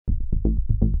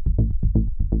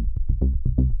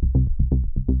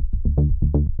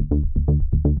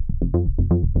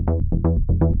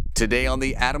Today on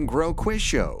the Adam Grow Quiz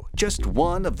Show, just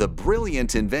one of the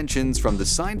brilliant inventions from the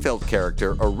Seinfeld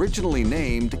character originally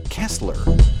named Kessler.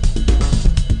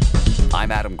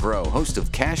 I'm Adam Grow, host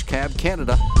of Cash Cab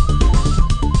Canada.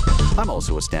 I'm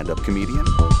also a stand-up comedian.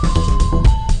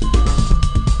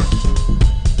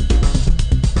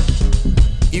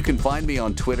 You can find me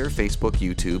on Twitter, Facebook,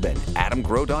 YouTube, and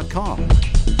adamgrow.com,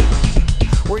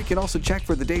 where you can also check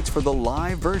for the dates for the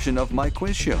live version of my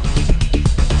quiz show.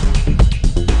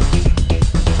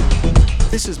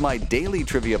 This is my daily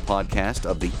trivia podcast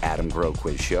of the Adam Grow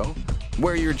Quiz Show,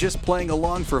 where you're just playing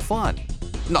along for fun.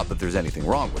 Not that there's anything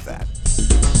wrong with that.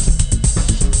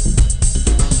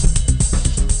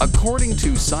 According to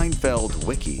Seinfeld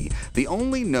Wiki, the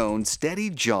only known steady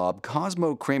job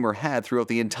Cosmo Kramer had throughout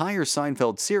the entire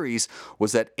Seinfeld series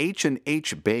was at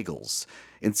H&H Bagels.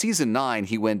 In Season 9,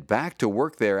 he went back to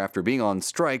work there after being on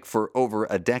strike for over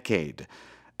a decade.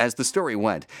 As the story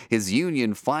went, his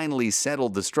union finally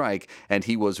settled the strike and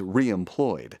he was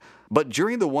re-employed. But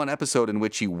during the one episode in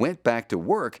which he went back to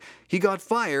work, he got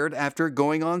fired after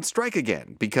going on strike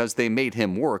again because they made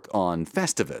him work on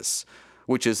Festivus,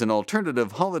 which is an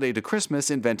alternative holiday to Christmas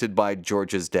invented by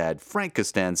George's dad, Frank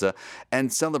Costanza,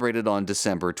 and celebrated on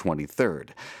December 23rd.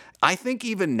 I think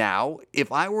even now,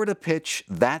 if I were to pitch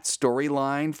that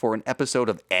storyline for an episode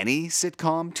of any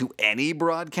sitcom to any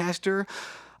broadcaster,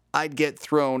 I'd get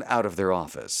thrown out of their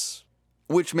office,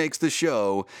 which makes the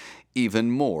show even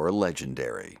more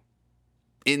legendary.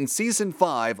 In Season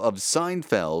 5 of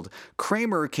Seinfeld,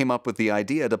 Kramer came up with the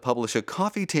idea to publish a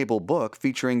coffee table book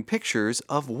featuring pictures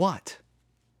of what?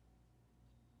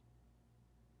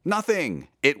 Nothing.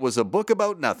 It was a book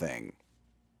about nothing.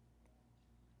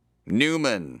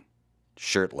 Newman,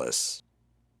 shirtless.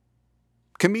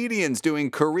 Comedians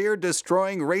doing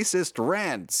career-destroying racist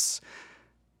rants.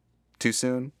 Too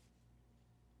soon?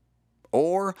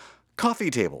 Or coffee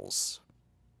tables.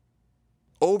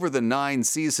 Over the 9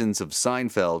 seasons of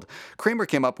Seinfeld, Kramer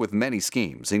came up with many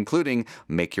schemes, including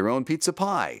make your own pizza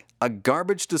pie, a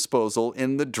garbage disposal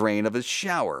in the drain of his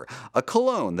shower, a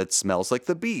cologne that smells like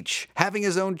the beach, having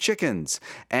his own chickens,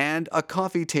 and a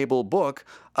coffee table book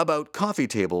about coffee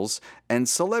tables and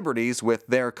celebrities with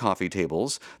their coffee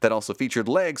tables that also featured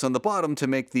legs on the bottom to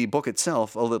make the book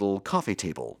itself a little coffee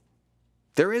table.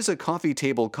 There is a coffee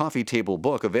table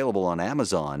book available on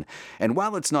Amazon, and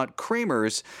while it's not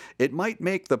Kramer's, it might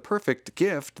make the perfect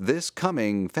gift this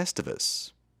coming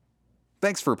Festivus.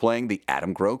 Thanks for playing the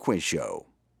Adam Grow Quiz Show.